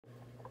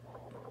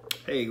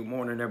Hey, good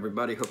morning,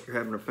 everybody. Hope you're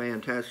having a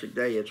fantastic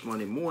day. It's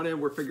Monday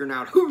morning. We're figuring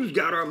out who's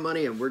got our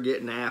money, and we're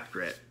getting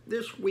after it.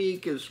 This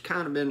week has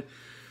kind of been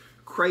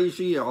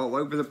crazy all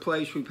over the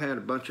place. We've had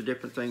a bunch of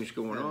different things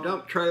going on.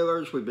 Dump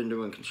trailers. We've been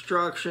doing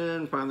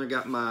construction. Finally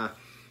got my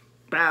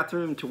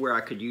bathroom to where I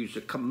could use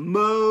a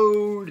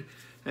commode.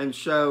 And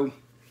so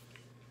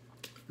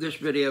this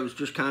video is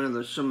just kind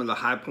of some of the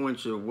high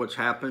points of what's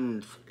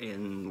happened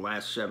in the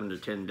last 7 to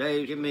 10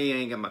 days. I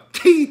ain't got my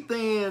teeth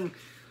in,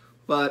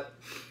 but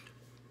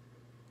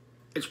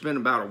it's been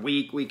about a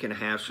week and a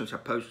half since I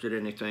posted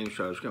anything,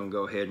 so I was going to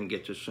go ahead and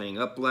get this thing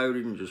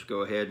uploaded and just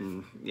go ahead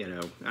and, you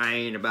know, I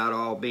ain't about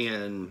all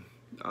being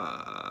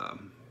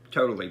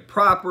totally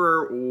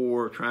proper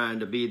or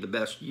trying to be the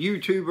best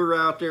YouTuber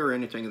out there or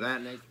anything of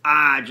that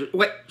nature.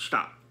 Wait,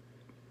 stop.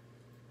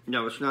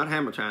 No, it's not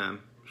hammer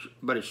time,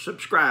 but it's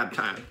subscribe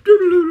time.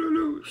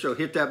 So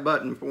hit that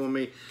button for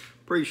me.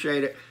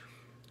 Appreciate it.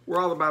 We're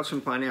all about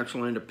some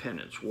financial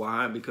independence.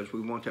 Why? Because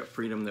we want that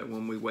freedom that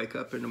when we wake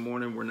up in the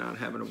morning, we're not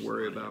having to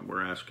worry about.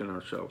 We're asking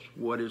ourselves,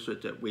 what is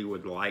it that we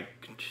would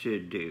like to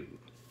do?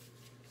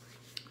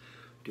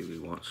 Do we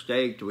want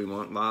steak? Do we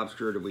want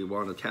lobster? Do we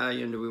want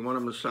Italian? Do we want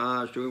a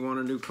massage? Do we want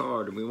a new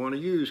car? Do we want a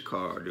used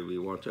car? Do we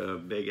want a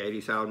big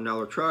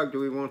 $80,000 truck? Do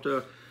we want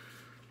a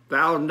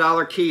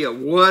 $1,000 Kia?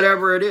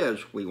 Whatever it is,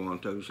 we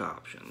want those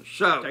options.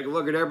 So take a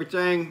look at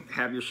everything.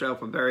 Have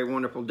yourself a very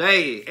wonderful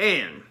day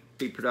and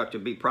be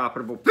productive, be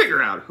profitable.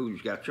 Figure out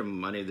who's got your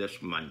money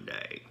this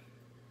Monday.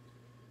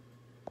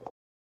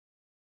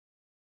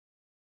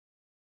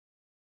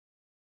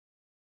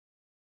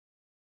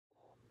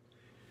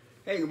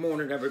 Hey, good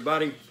morning,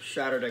 everybody.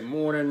 Saturday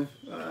morning.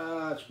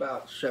 It's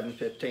about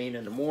 7:15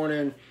 in the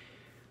morning.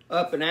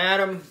 Up and at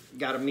 'em.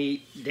 Got to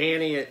meet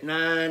Danny at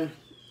 9.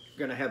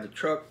 Gonna have the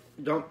truck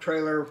dump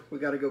trailer. We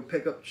got to go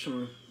pick up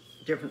some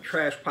different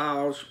trash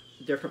piles,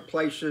 different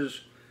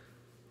places,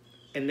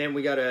 and then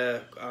we got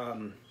to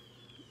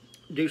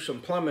do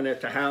some plumbing at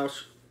the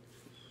house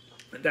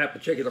at that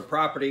particular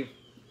property.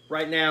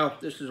 Right now,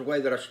 this is the way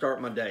that I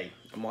start my day.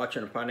 I'm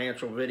watching a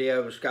financial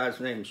video. This guy's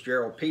name is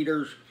Gerald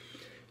Peters.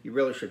 You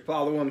really should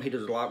follow him. He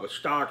does a lot with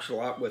stocks, a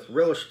lot with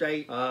real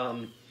estate.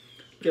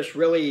 Just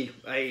really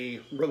a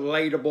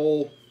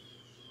relatable,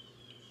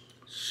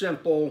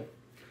 simple,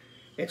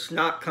 it's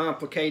not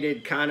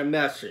complicated kind of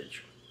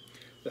message.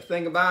 The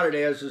thing about it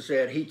is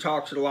that he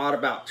talks a lot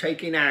about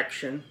taking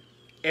action,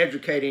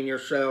 educating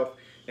yourself,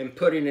 and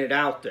putting it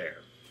out there.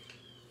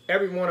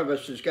 Every one of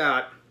us has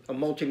got a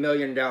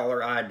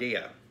multi-million-dollar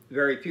idea.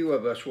 Very few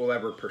of us will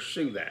ever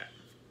pursue that.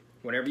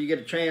 Whenever you get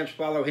a chance,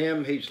 follow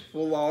him. He's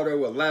Full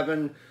Auto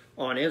 11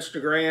 on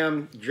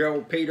Instagram,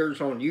 Gerald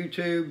Peters on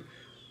YouTube.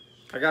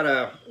 I got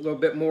a little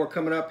bit more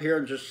coming up here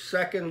in just a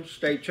second.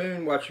 Stay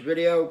tuned, watch the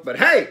video. But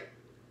hey,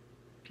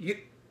 you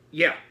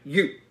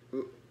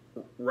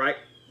right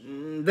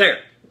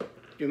there,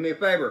 do me a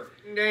favor,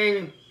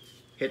 ding,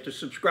 hit the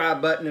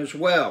subscribe button as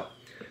well.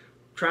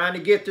 Trying to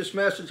get this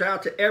message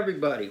out to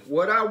everybody.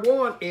 What I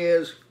want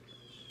is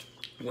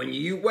when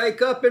you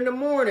wake up in the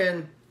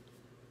morning,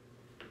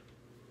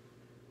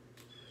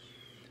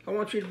 I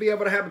want you to be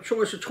able to have a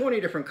choice of 20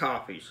 different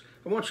coffees.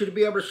 I want you to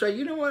be able to say,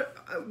 you know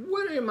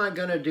what am I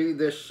going to do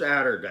this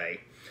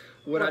Saturday?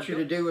 What I want you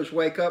to do is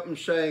wake up and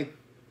say,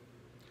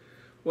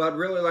 well, I'd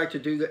really like to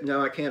do that.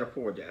 No, I can't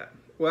afford that.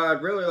 Well,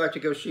 I'd really like to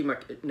go see my,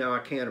 no, I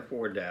can't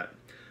afford that.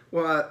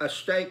 Well, a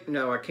steak,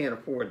 no, I can't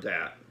afford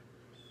that.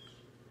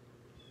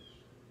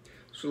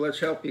 So let's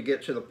help you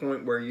get to the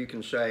point where you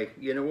can say,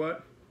 you know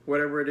what,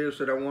 whatever it is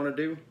that I want to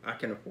do, I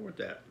can afford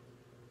that.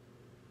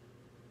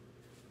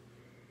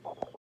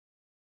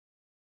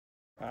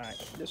 All right,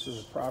 this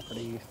is a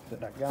property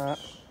that I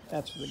got.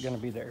 That's going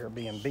to be the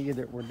Airbnb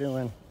that we're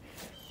doing.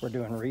 We're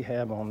doing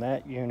rehab on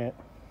that unit.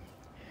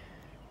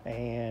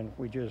 And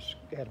we just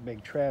got a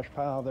big trash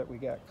pile that we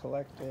got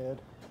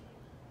collected.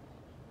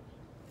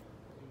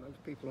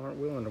 Most people aren't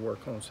willing to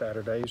work on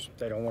Saturdays.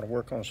 They don't want to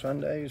work on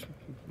Sundays,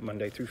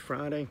 Monday through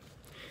Friday.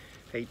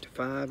 8 to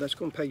 5, that's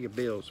going to pay your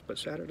bills. But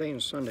Saturday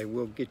and Sunday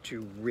will get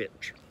you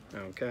rich,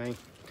 okay?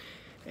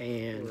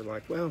 And we're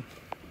like, well,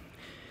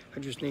 I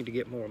just need to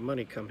get more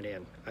money coming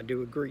in. I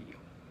do agree.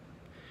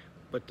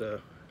 But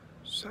the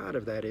side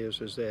of that is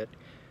that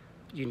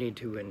you need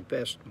to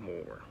invest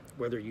more.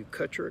 Whether you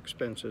cut your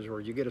expenses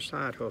or you get a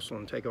side hustle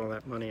and take all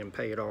that money and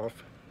pay it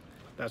off,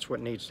 that's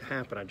what needs to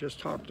happen. I just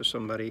talked to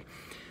somebody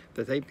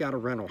that they've got a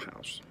rental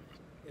house.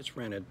 It's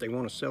rented. They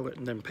want to sell it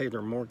and then pay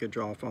their mortgage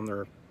off on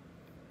their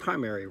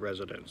primary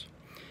residence.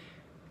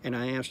 And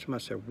I asked him, I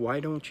said, why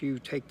don't you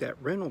take that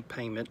rental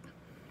payment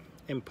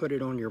and put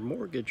it on your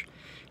mortgage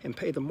and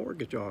pay the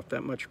mortgage off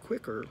that much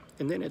quicker?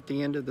 And then at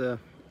the end of the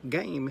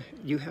game,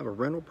 you have a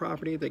rental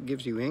property that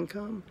gives you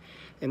income,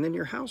 and then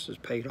your house is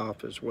paid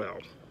off as well.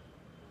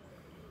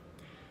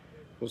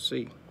 We'll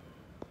see.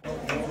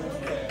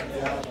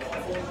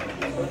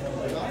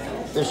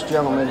 This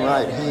gentleman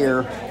right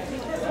here,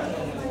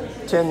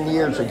 10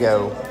 years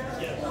ago,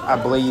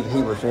 I believe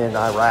he was in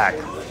Iraq.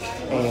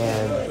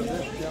 And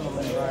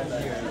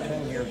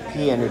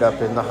he ended up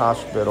in the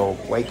hospital,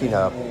 waking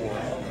up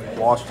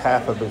lost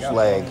half of his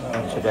leg,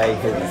 and today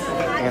his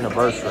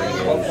anniversary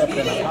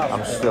is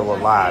I'm Still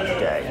Alive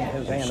Day.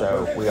 And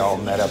so we all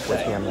met up with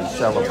him and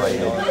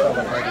celebrated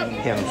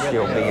him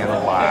still being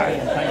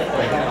alive.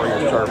 Thank you for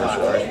your service,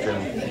 Christian.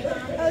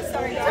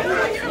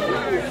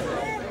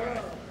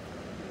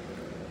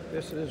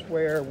 This is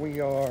where we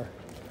are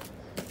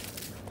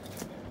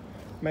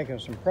making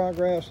some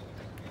progress,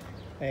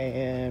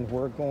 and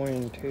we're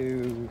going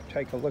to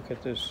take a look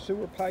at this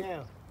sewer pipe.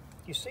 Now,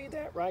 you see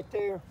that right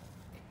there?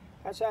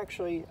 That's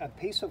actually a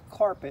piece of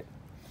carpet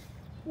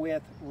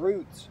with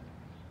roots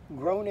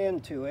grown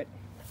into it.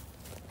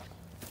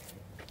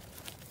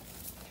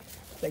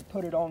 They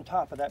put it on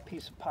top of that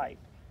piece of pipe,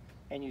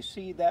 and you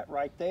see that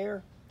right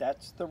there?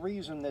 That's the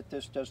reason that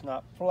this does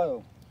not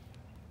flow.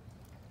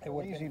 It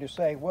would be easy to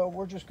say, well,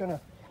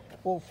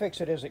 we'll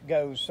fix it as it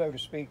goes, so to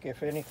speak,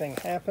 if anything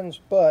happens.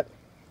 But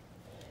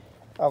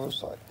I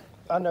was like,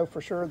 I know for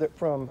sure that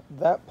from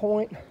that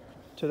point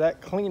to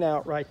that clean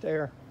out right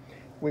there,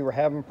 we were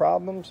having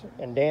problems,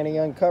 and Danny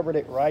uncovered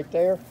it right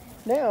there.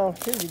 Now,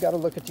 here you got to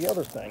look at the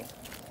other thing.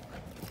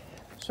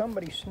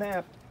 Somebody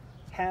snapped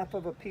half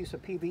of a piece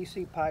of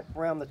PVC pipe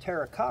around the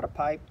terracotta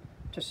pipe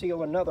to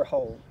seal another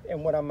hole.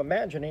 And what I'm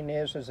imagining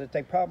is that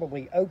they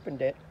probably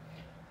opened it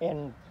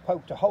and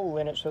poked a hole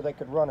in it so they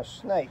could run a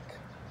snake.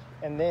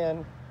 And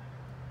then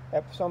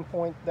at some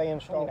point they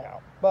installed it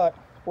out. But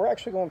we're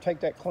actually going to take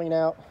that clean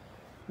out,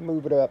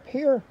 move it up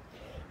here,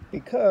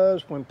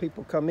 because when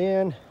people come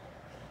in,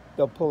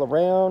 they'll pull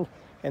around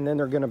and then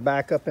they're going to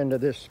back up into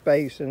this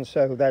space. And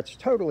so that's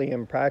totally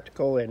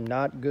impractical and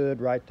not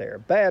good right there.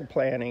 Bad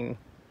planning,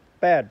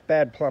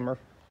 bad plumber.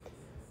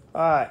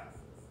 All right,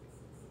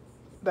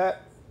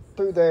 that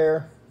through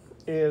there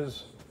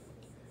is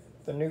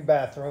the new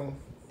bathroom.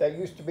 That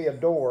used to be a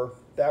door.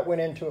 That went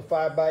into a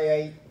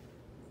 5x8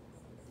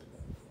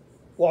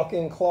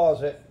 walk-in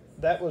closet.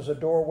 That was a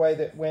doorway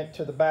that went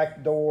to the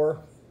back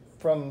door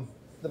from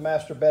the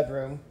master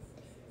bedroom.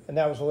 And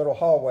that was a little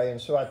hallway.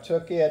 And so I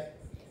took it,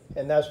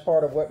 and that's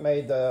part of what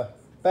made the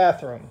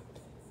bathroom.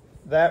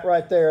 That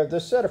right there,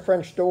 this set of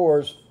French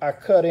doors, I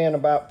cut in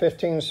about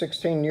 15,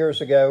 16 years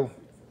ago.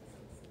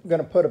 I'm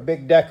going to put a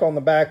big deck on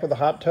the back with a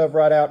hot tub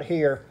right out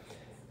here.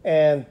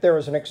 And there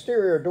was an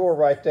exterior door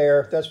right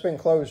there that's been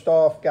closed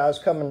off. Guys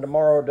coming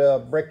tomorrow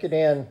to brick it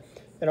in.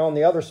 And on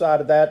the other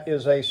side of that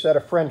is a set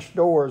of French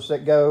doors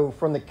that go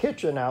from the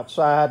kitchen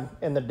outside,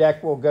 and the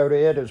deck will go to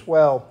it as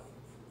well.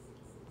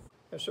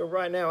 And so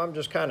right now I'm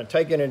just kind of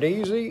taking it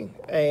easy,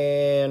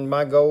 and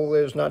my goal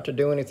is not to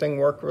do anything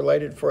work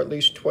related for at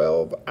least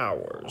 12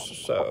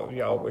 hours. So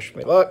y'all wish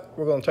me luck.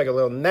 We're going to take a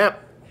little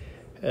nap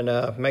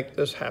and make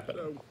this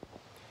happen.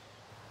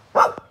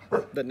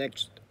 The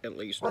next at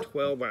least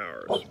 12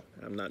 hours,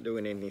 I'm not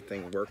doing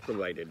anything work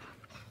related.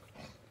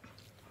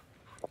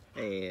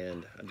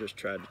 And I just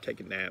tried to take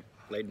a nap,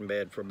 laid in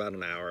bed for about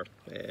an hour,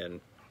 and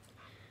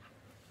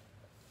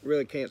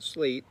really can't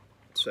sleep.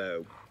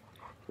 So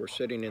we're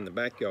sitting in the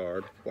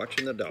backyard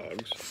watching the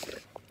dogs.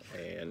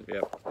 And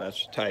yep,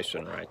 that's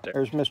Tyson right there.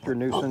 There's Mr.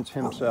 Nuisance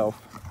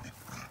himself.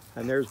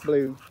 And there's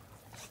Blue.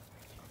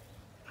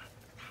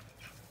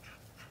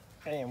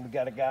 And we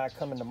got a guy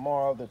coming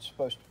tomorrow that's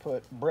supposed to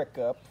put brick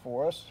up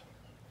for us.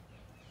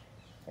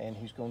 And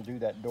he's going to do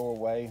that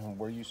doorway and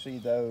where you see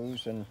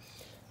those. And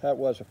that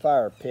was a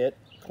fire pit.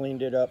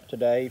 Cleaned it up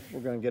today.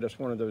 We're going to get us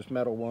one of those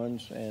metal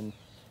ones.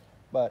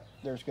 But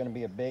there's going to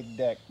be a big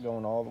deck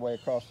going all the way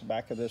across the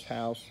back of this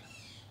house.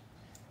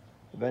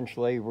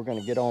 Eventually, we're going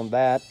to get on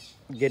that,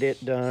 get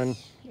it done.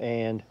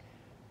 And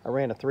I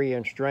ran a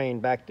 3-inch drain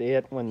back to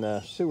it when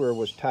the sewer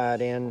was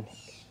tied in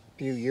a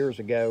few years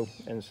ago.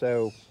 And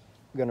so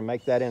I'm going to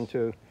make that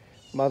into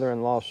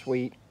mother-in-law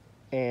suite.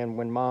 And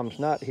when Mom's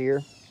not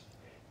here,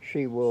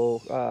 she will,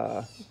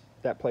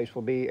 that place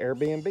will be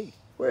Airbnb.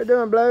 What you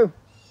doing, Blue?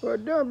 What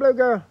you doing, Blue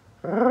girl?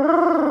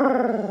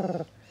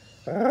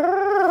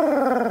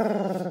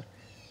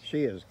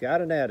 She has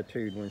got an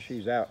attitude when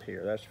she's out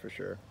here, that's for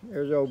sure.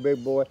 There's old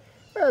big boy.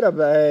 That a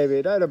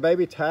baby. That a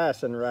baby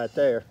Tyson right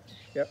there.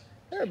 Yep.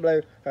 There,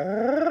 Blue.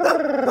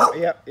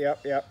 Yep.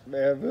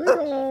 Blue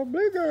girl.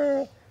 Blue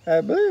girl.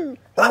 Blue.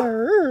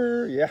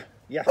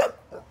 Yeah.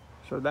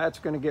 So that's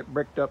going to get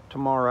bricked up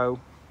tomorrow.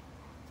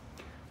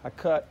 I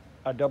cut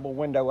a double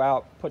window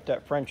out, put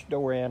that French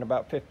door in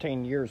about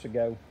 15 years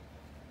ago.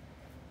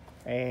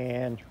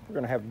 And we're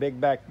going to have a big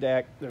back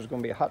deck. There's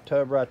going to be a hot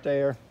tub right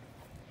there.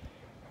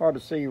 Hard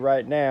to see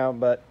right now,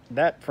 but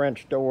that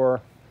French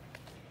door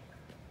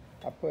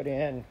I put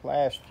in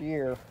last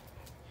year.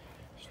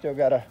 Still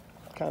got to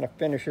kind of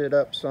finish it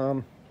up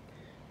some.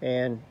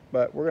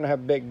 But we're going to have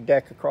a big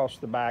deck across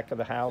the back of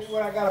the house. See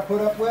what I got to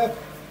put up with?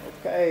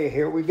 Okay,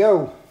 here we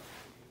go.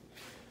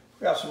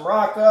 We got some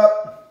rock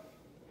up.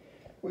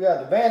 We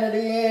got the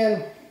vanity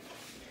in.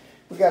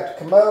 We got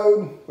the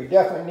commode. We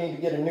definitely need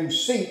to get a new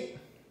seat.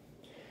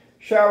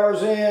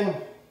 Showers in.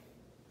 A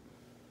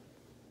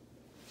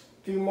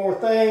few more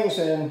things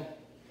and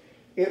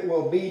it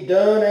will be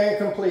done and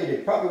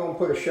completed. Probably going to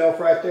put a shelf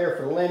right there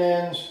for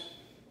linens.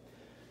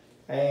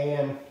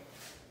 And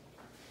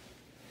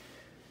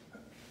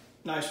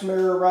Nice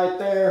mirror right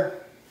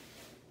there.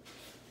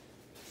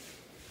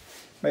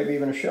 Maybe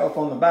even a shelf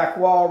on the back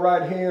wall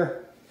right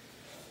here.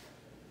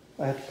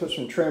 I have to put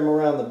some trim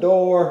around the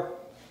door.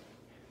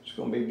 It's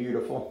going to be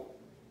beautiful.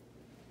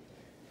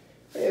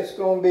 It's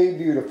going to be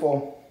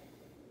beautiful.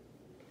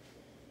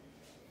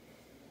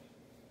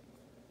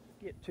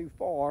 Get too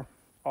far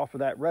off of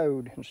that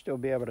road and still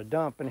be able to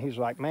dump. And he's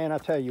like, man, I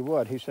tell you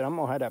what. He said, I'm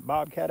going to have that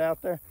Bobcat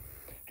out there.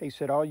 He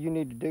said, all you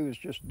need to do is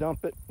just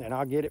dump it and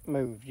I'll get it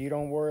moved. You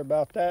don't worry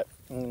about that.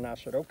 And I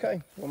said,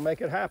 okay, we'll make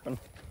it happen.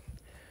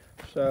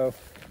 So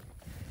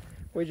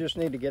we just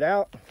need to get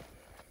out,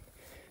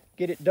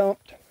 get it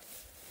dumped,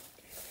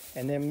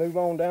 and then move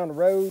on down the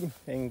road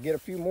and get a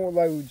few more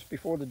loads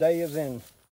before the day is in.